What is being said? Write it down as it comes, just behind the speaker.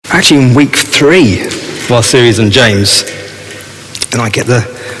actually in week 3 of our series on James, and I get the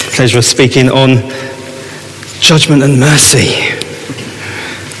pleasure of speaking on judgment and mercy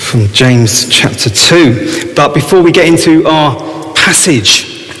from James chapter 2. But before we get into our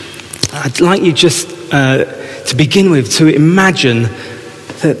passage, I'd like you just to begin with to imagine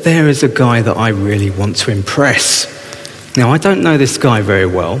that there is a guy that I really want to impress. Now, I don't know this guy very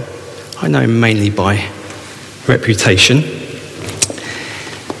well. I know him mainly by reputation.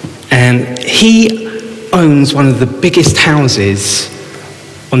 And he owns one of the biggest houses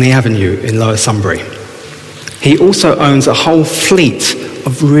on the avenue in Lower Sunbury. He also owns a whole fleet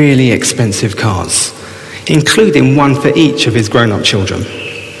of really expensive cars, including one for each of his grown-up children,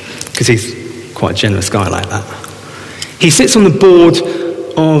 because he's quite a generous guy like that. He sits on the board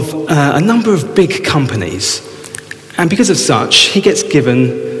of a number of big companies, and because of such, he gets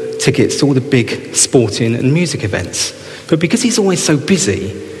given tickets to all the big sporting and music events. But because he's always so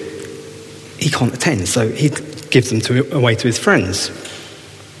busy, he can't attend, so he gives them away to his friends.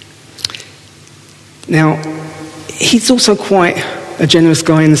 Now, he's also quite a generous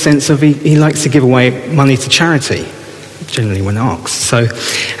guy in the sense of he likes to give away money to charity, generally when asked. So,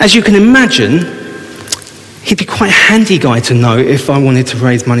 as you can imagine, he'd be quite a handy guy to know if I wanted to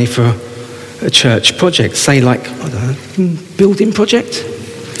raise money for a church project, say like, I don't know, building project.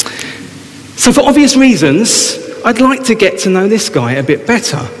 So for obvious reasons, I'd like to get to know this guy a bit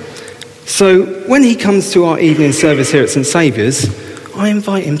better. So when he comes to our evening service here at St Saviour's, I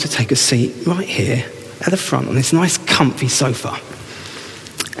invite him to take a seat right here at the front on this nice comfy sofa.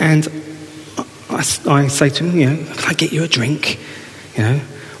 And I say to him, can I get you a drink?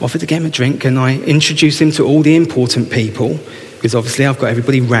 Offer to get him a drink, and I introduce him to all the important people, because obviously I've got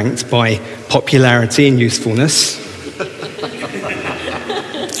everybody ranked by popularity and usefulness.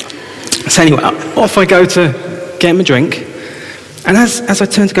 So anyway, off I go to get him a drink, and as I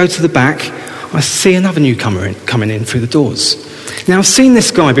turn to go to the back, I see another newcomer coming in through the doors. Now, I've seen this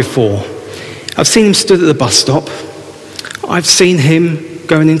guy before. I've seen him stood at the bus stop. I've seen him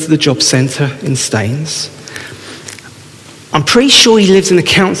going into the job centre in Staines. I'm pretty sure he lives in a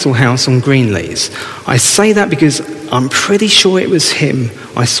council house on Greenleys. I say that because I'm pretty sure it was him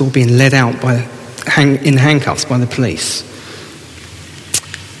I saw being led out in handcuffs by the police.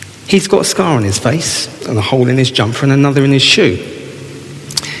 He's got a scar on his face, and a hole in his jumper, and another in his shoe.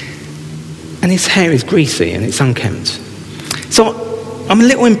 And his hair is greasy, and it's unkempt. So I'm a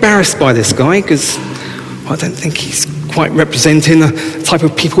little embarrassed by this guy, because I don't think he's quite representing the type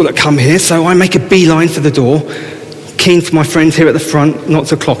of people that come here, so I make a beeline for the door, keen for my friend here at the front not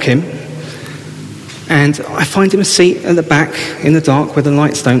to clock him. And I find him a seat at the back in the dark where the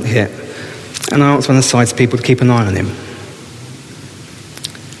lights don't hit. And I ask one of the sides people to keep an eye on him.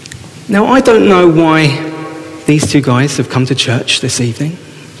 Now, I don't know why these two guys have come to church this evening.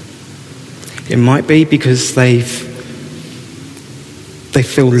 It might be because they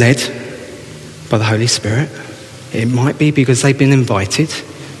feel led by the Holy Spirit. It might be because they've been invited.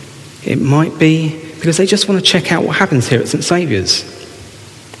 It might be because they just want to check out what happens here at St Saviour's.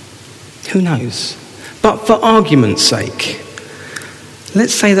 Who knows? But for argument's sake,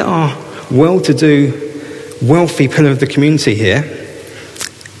 let's say that our well-to-do, wealthy pillar of the community here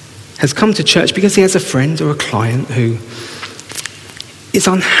has come to church because he has a friend or a client who is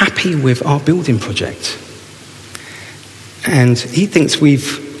unhappy with our building project. And he thinks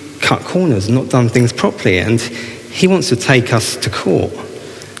we've cut corners and not done things properly, and he wants to take us to court.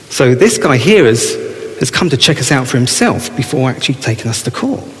 So this guy here has come to check us out for himself before actually taking us to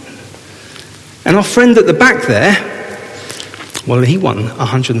court. And our friend at the back there, well, he won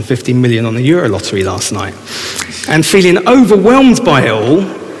 150 million on the Euro lottery last night. And feeling overwhelmed by it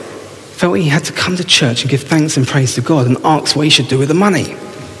all, felt he had to come to church and give thanks and praise to God and ask what he should do with the money.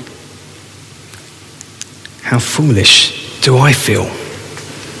 How foolish do I feel?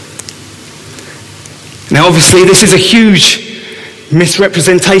 Now, obviously, this is a huge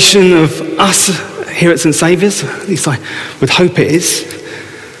misrepresentation of us here at St Saviour's. At least I would hope it is.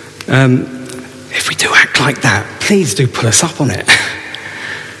 If we do act like that, please do pull us up on it.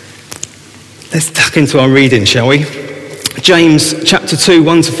 Let's tuck into our reading, shall we? James chapter 2,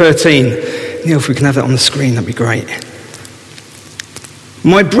 1 to 13. Neil, if we can have that on the screen, that'd be great.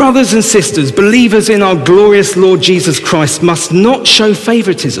 My brothers and sisters, believers in our glorious Lord Jesus Christ, must not show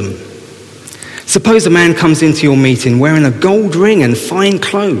favoritism. Suppose a man comes into your meeting wearing a gold ring and fine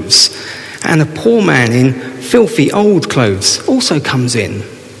clothes, and a poor man in filthy old clothes also comes in.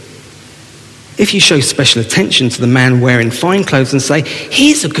 If you show special attention to the man wearing fine clothes and say,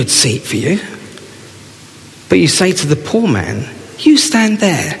 here's a good seat for you, but you say to the poor man, you stand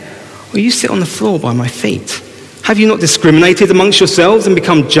there, or you sit on the floor by my feet, Have you not discriminated amongst yourselves and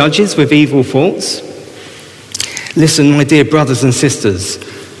become judges with evil thoughts? Listen, my dear brothers and sisters,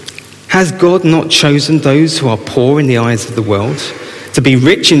 has God not chosen those who are poor in the eyes of the world to be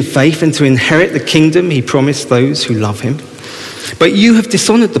rich in faith and to inherit the kingdom he promised those who love him? But you have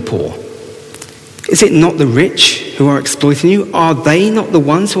dishonored the poor. Is it not the rich who are exploiting you? Are they not the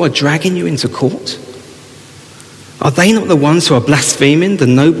ones who are dragging you into court? Are they not the ones who are blaspheming the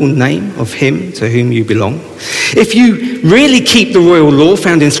noble name of him to whom you belong? If you really keep the royal law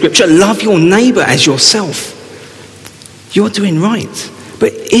found in Scripture, love your neighbour as yourself, you're doing right.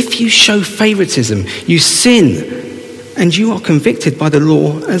 But if you show favoritism, you sin, and you are convicted by the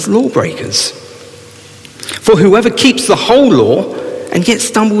law as lawbreakers. For whoever keeps the whole law and yet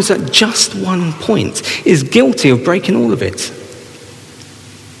stumbles at just one point is guilty of breaking all of it.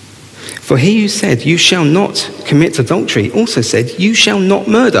 For he who said, "You shall not commit adultery," also said, "You shall not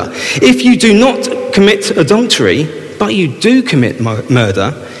murder." If you do not commit adultery, but you do commit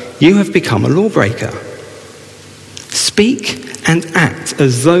murder, you have become a lawbreaker. Speak and act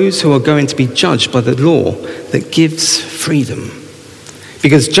as those who are going to be judged by the law that gives freedom.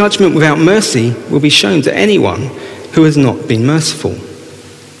 Because judgment without mercy will be shown to anyone who has not been merciful.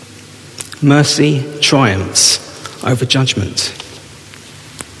 Mercy triumphs over judgment.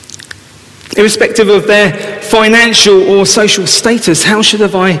 Irrespective of their financial or social status, how should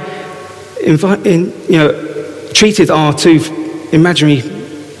have I treated our two imaginary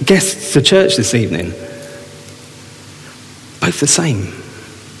guests to church this evening? Both the same,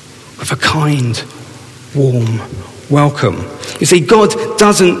 with a kind, warm welcome. You see, God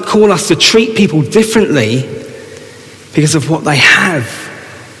doesn't call us to treat people differently because of what they have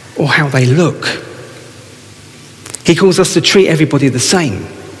or how they look. He calls us to treat everybody the same,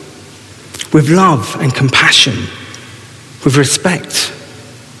 with love and compassion, with respect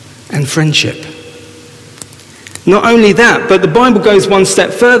and friendship. Not only that, but the Bible goes one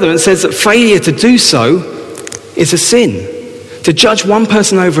step further and says that failure to do so is a sin. To judge one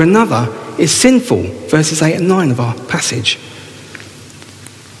person over another is sinful, verses 8 and 9 of our passage.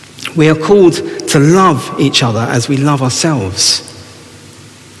 We are called to love each other as we love ourselves.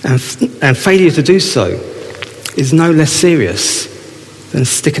 And failure to do so is no less serious than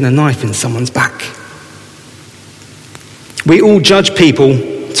sticking a knife in someone's back. We all judge people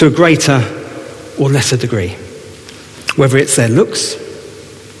to a greater or lesser degree, whether it's their looks,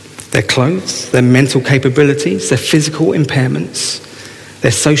 their clothes, their mental capabilities, their physical impairments,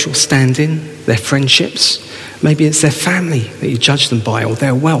 their social standing, their friendships. Maybe it's their family that you judge them by, or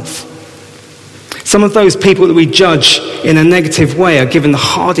their wealth. Some of those people that we judge in a negative way are given the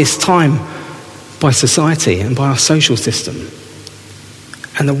hardest time by society and by our social system.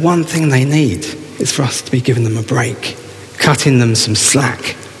 And the one thing they need is for us to be giving them a break, cutting them some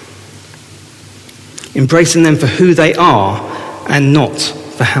slack, embracing them for who they are and not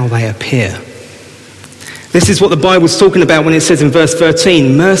for how they appear. This is what the Bible's talking about when it says in verse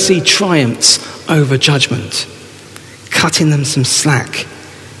 13, mercy triumphs over judgment, cutting them some slack,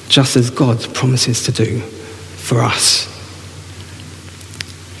 just as God promises to do for us.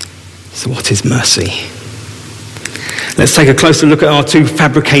 So what is mercy? Let's take a closer look at our two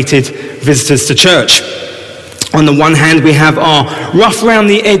fabricated visitors to church. On the one hand, we have our rough around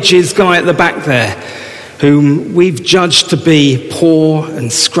the edges guy at the back there, whom we've judged to be poor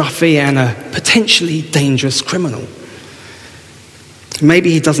and scruffy and a potentially dangerous criminal.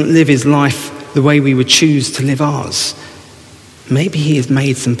 Maybe he doesn't live his life the way we would choose to live ours. Maybe he has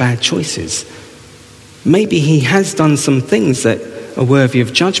made some bad choices. Maybe he has done some things that are worthy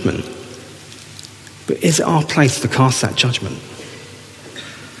of judgment. But is it our place to cast that judgment?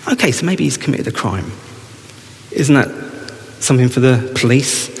 Okay, so maybe he's committed a crime. Isn't that something for the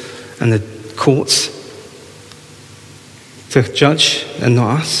police and the courts to judge and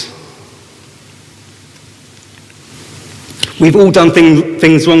not us? We've all done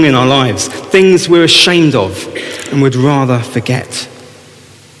things wrong in our lives, things we're ashamed of and would rather forget.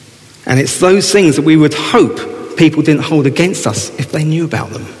 And it's those things that we would hope people didn't hold against us if they knew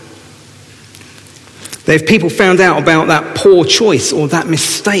about them. That if people found out about that poor choice or that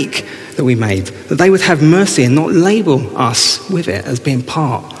mistake that we made, that they would have mercy and not label us with it as being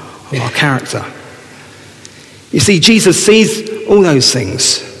part of our character. You see, Jesus sees all those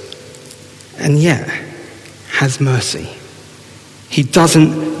things and yet has mercy. He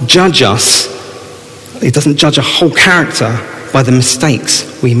doesn't judge us. He doesn't judge a whole character by the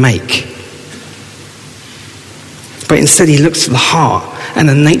mistakes we make. But instead he looks at the heart and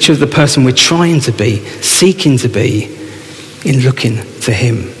the nature of the person we're trying to be, seeking to be, in looking to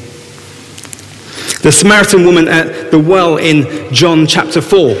him. The Samaritan woman at the well in John chapter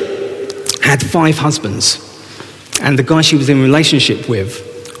 4 had 5 husbands. And the guy she was in relationship with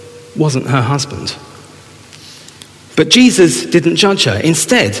wasn't her husband. But Jesus didn't judge her.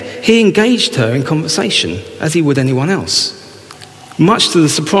 Instead, he engaged her in conversation as he would anyone else, much to the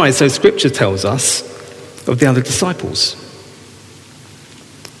surprise, so Scripture tells us, of the other disciples.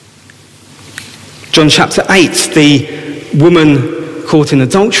 John chapter 8, the woman caught in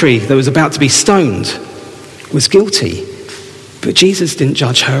adultery that was about to be stoned was guilty, but Jesus didn't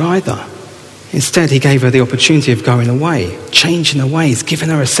judge her either. Instead, he gave her the opportunity of going away, changing her ways, giving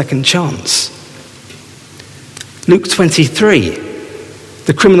her a second chance. Luke 23,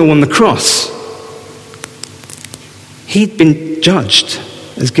 the criminal on the cross, he'd been judged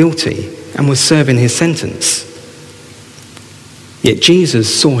as guilty and was serving his sentence. Yet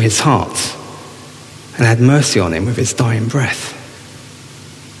Jesus saw his heart and had mercy on him with his dying breath.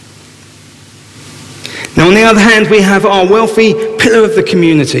 Now, on the other hand, we have our wealthy pillar of the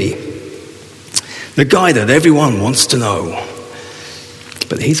community, the guy that everyone wants to know.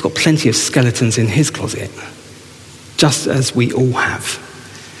 But he's got plenty of skeletons in his closet, just as we all have.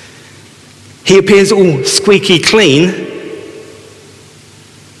 He appears all squeaky clean,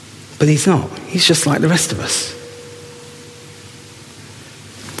 but he's not. He's just like the rest of us.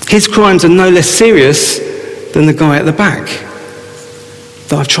 His crimes are no less serious than the guy at the back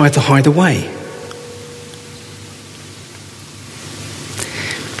that I've tried to hide away.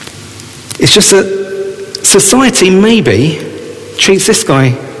 It's just that society maybe treats this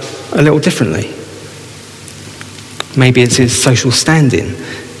guy a little differently. Maybe it's his social standing.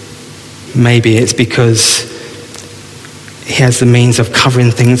 Maybe it's because he has the means of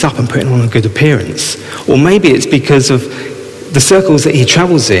covering things up and putting on a good appearance. Or maybe it's because of the circles that he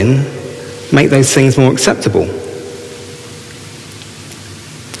travels in make those things more acceptable.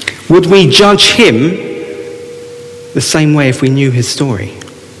 Would we judge him the same way if we knew his story?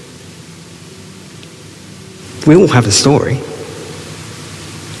 We all have a story.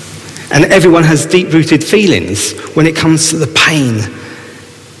 And everyone has deep-rooted feelings when it comes to the pain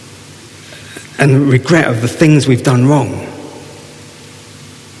and regret of the things we've done wrong.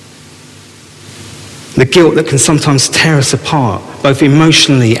 The guilt that can sometimes tear us apart, both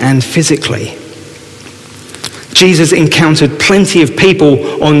emotionally and physically. Jesus encountered plenty of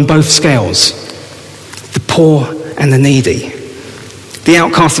people on both scales, the poor and the needy, the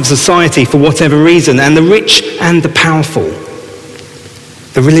outcasts of society for whatever reason, and the rich and the powerful,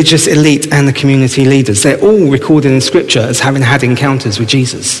 the religious elite and the community leaders. They're all recorded in Scripture as having had encounters with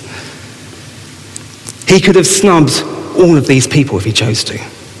Jesus. He could have snubbed all of these people if he chose to,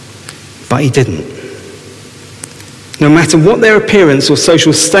 but he didn't. No matter what their appearance or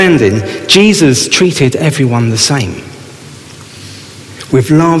social standing, Jesus treated everyone the same,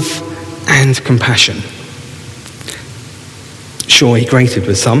 with love and compassion. Sure, he grated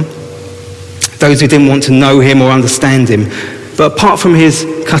with some, those who didn't want to know him or understand him, but apart from his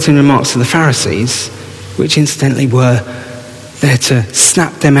cutting remarks to the Pharisees, which incidentally were there to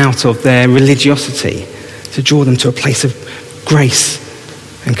snap them out of their religiosity, to draw them to a place of grace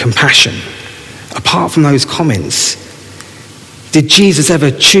and compassion, apart from those comments, did Jesus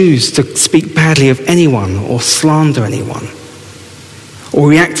ever choose to speak badly of anyone or slander anyone or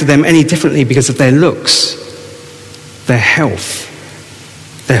react to them any differently because of their looks, their health,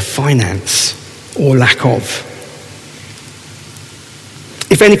 their finance, or lack of?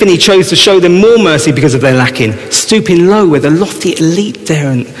 If anything, he chose to show them more mercy because of their lacking, stooping low where the lofty elite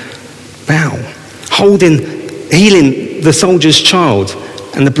daren't bow, healing the soldier's child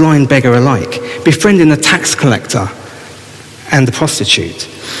and the blind beggar alike, befriending the tax collector and the prostitute.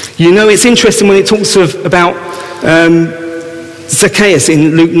 You know, it's interesting when it talks about Zacchaeus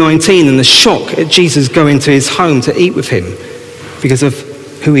in Luke 19 and the shock at Jesus going to his home to eat with him because of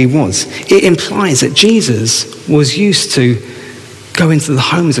who he was. It implies that Jesus was used to go into the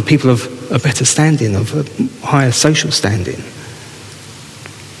homes of people of a better standing, of a higher social standing.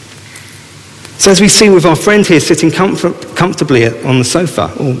 So as we see with our friend here sitting comfortably on the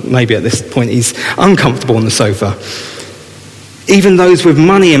sofa, or maybe at this point he's uncomfortable on the sofa, even those with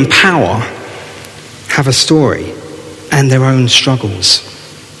money and power have a story and their own struggles.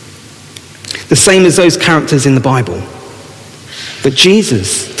 The same as those characters in the Bible. But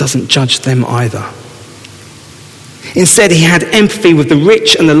Jesus doesn't judge them either. Instead, he had empathy with the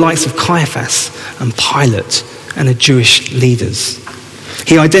rich and the likes of Caiaphas and Pilate and the Jewish leaders.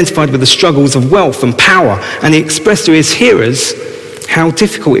 He identified with the struggles of wealth and power, and he expressed to his hearers how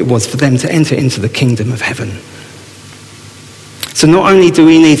difficult it was for them to enter into the kingdom of heaven. So not only do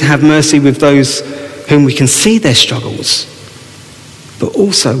we need to have mercy with those whom we can see their struggles, but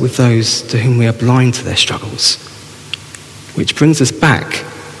also with those to whom we are blind to their struggles. Which brings us back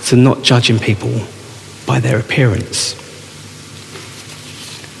to not judging people by their appearance.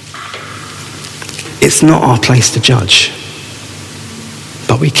 It's not our place to judge,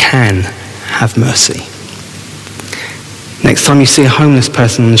 but we can have mercy. Next time you see a homeless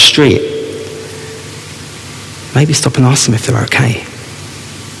person on the street, maybe stop and ask them if they're okay.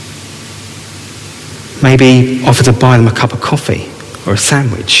 Maybe offer to buy them a cup of coffee or a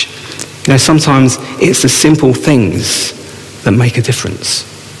sandwich. You know, sometimes it's the simple things that make a difference.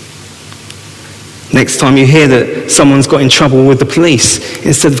 Next time you hear that someone's got in trouble with the police,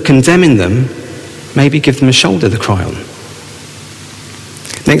 instead of condemning them, maybe give them a shoulder to cry on.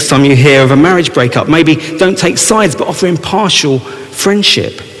 Next time you hear of a marriage breakup, maybe don't take sides, but offer impartial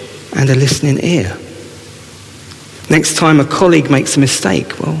friendship and a listening ear. Next time a colleague makes a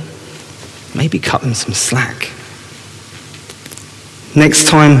mistake, well, maybe cut them some slack. Next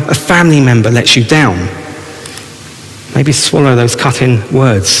time a family member lets you down, maybe swallow those cutting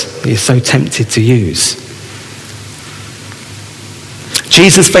words that you're so tempted to use.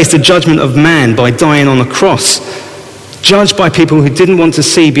 Jesus faced the judgment of man by dying on a cross, judged by people who didn't want to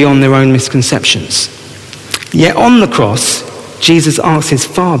see beyond their own misconceptions. Yet on the cross, Jesus asked his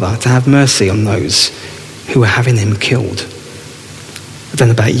Father to have mercy on those who were having him killed. I don't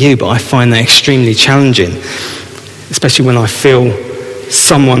know about you, but I find that extremely challenging, especially when I feel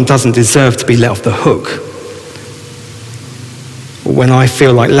someone doesn't deserve to be let off the hook. Or when I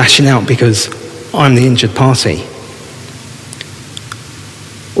feel like lashing out because I'm the injured party.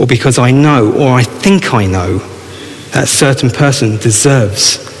 Or because I know, or I think I know, that a certain person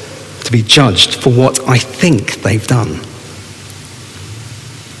deserves to be judged for what I think they've done.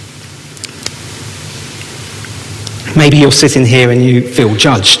 Maybe you're sitting here and you feel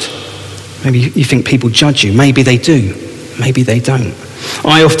judged. Maybe you think people judge you. Maybe they do. Maybe they don't.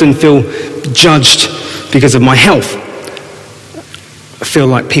 I often feel judged because of my health. I feel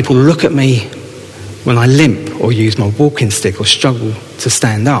like people look at me when I limp or use my walking stick or struggle to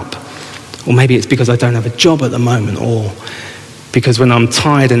stand up. Or maybe it's because I don't have a job at the moment, or because when I'm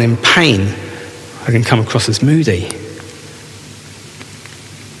tired and in pain, I can come across as moody.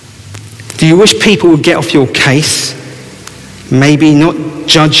 Do you wish people would get off your case? Maybe not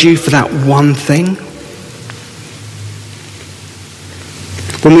judge you for that one thing?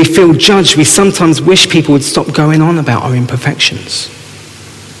 When we feel judged, we sometimes wish people would stop going on about our imperfections.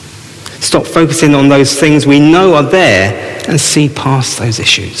 Stop focusing on those things we know are there and see past those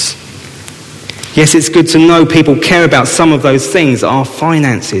issues. Yes, it's good to know people care about some of those things, our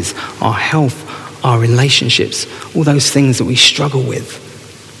finances, our health, our relationships, all those things that we struggle with.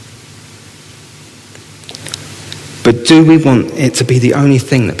 But do we want it to be the only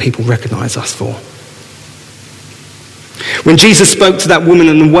thing that people recognize us for? When Jesus spoke to that woman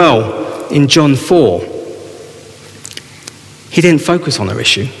in the well in John 4, he didn't focus on her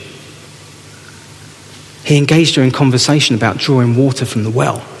issue. He engaged her in conversation about drawing water from the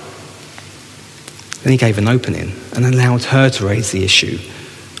well. Then he gave an opening and allowed her to raise the issue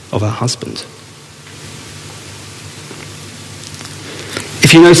of her husband.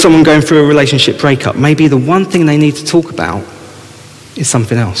 If you know someone going through a relationship breakup, maybe the one thing they need to talk about is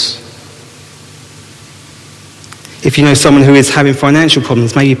something else. If you know someone who is having financial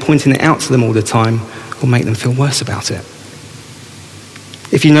problems, maybe pointing it out to them all the time will make them feel worse about it.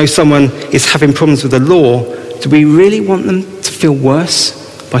 If you know someone is having problems with the law, do we really want them to feel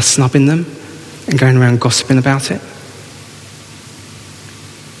worse by snubbing them and going around gossiping about it?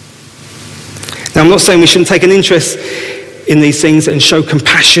 Now, I'm not saying we shouldn't take an interest in these things and show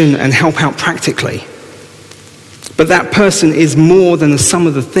compassion and help out practically. But that person is more than the sum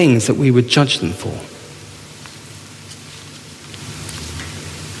of the things that we would judge them for.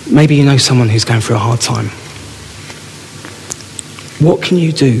 Maybe you know someone who's going through a hard time. What can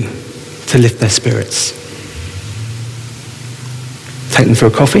you do to lift their spirits? Take them for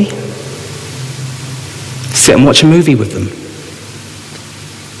a coffee? Sit and watch a movie with them?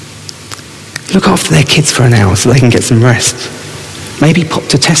 Look after their kids for an hour so they can get some rest. Maybe pop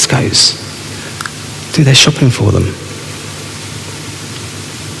to Tesco's. Do their shopping for them.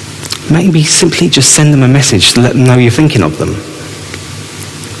 Maybe simply just send them a message to let them know you're thinking of them.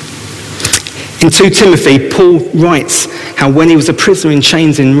 In 2 Timothy, Paul writes how when he was a prisoner in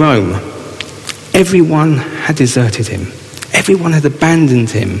chains in Rome, everyone had deserted him. Everyone had abandoned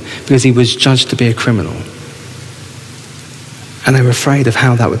him because he was judged to be a criminal. And they were afraid of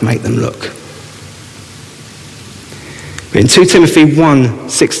how that would make them look. But in 2 Timothy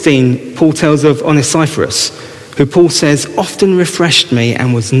 1:16, Paul tells of Onesiphorus, who Paul says often refreshed me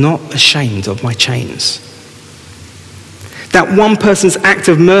and was not ashamed of my chains. That one person's act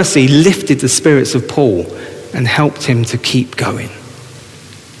of mercy lifted the spirits of Paul and helped him to keep going.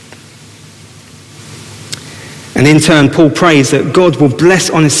 And in turn, Paul prays that God will bless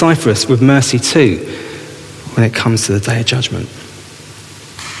Onesiphorus with mercy too when it comes to the day of judgment.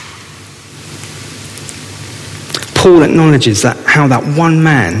 Paul acknowledges that how that one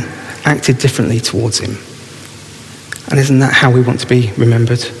man acted differently towards him. And isn't that how we want to be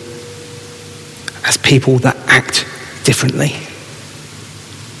remembered? As people that act differently.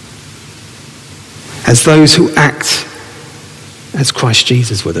 As those who act as Christ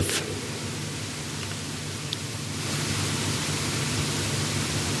Jesus would have.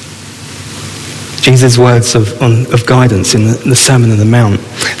 Jesus' words of guidance in the Sermon on the Mount,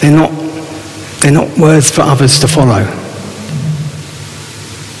 they're not words for others to follow.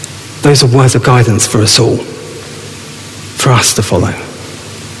 Those are words of guidance for us all, for us to follow.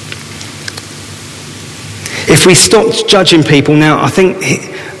 If we stopped judging people now, I think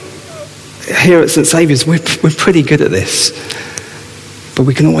here at St. Saviour's we're pretty good at this, but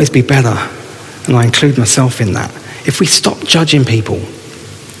we can always be better, and I include myself in that. If we stopped judging people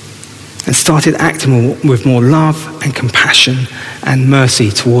and started acting with more love and compassion and mercy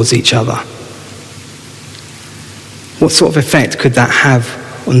towards each other, what sort of effect could that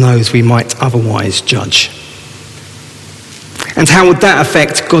have on those we might otherwise judge? And how would that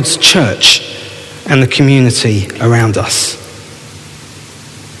affect God's church and the community around us?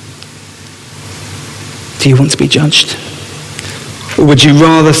 Do you want to be judged? Or would you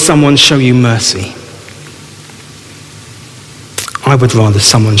rather someone show you mercy? I would rather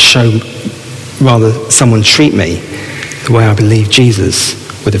someone treat me the way I believe Jesus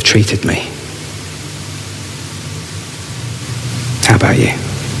would have treated me. How about you?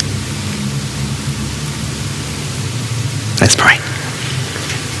 Let's pray.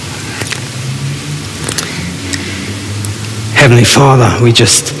 Heavenly Father, we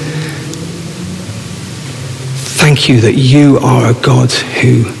just thank you that you are a God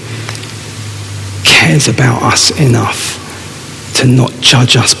who cares about us enough to not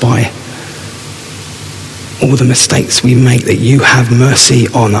judge us by all the mistakes we make, that you have mercy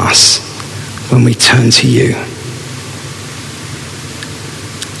on us when we turn to you.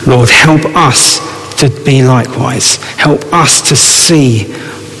 Lord, help us to be likewise. Help us to see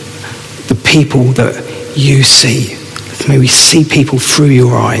the people that you see. May we see people through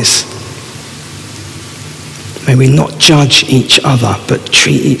your eyes. May we not judge each other, but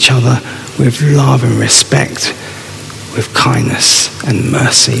treat each other with love and respect, with kindness and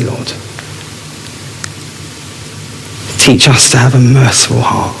mercy, Lord. Teach us to have a merciful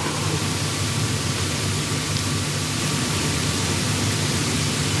heart.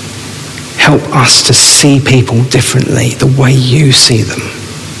 Help us to see people differently, the way you see them.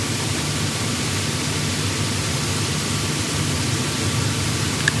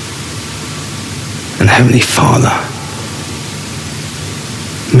 And Heavenly Father,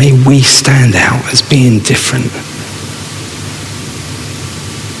 may we stand out as being different.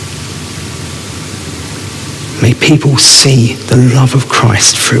 May people see the love of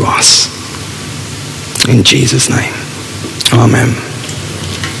Christ through us. In Jesus' name, amen.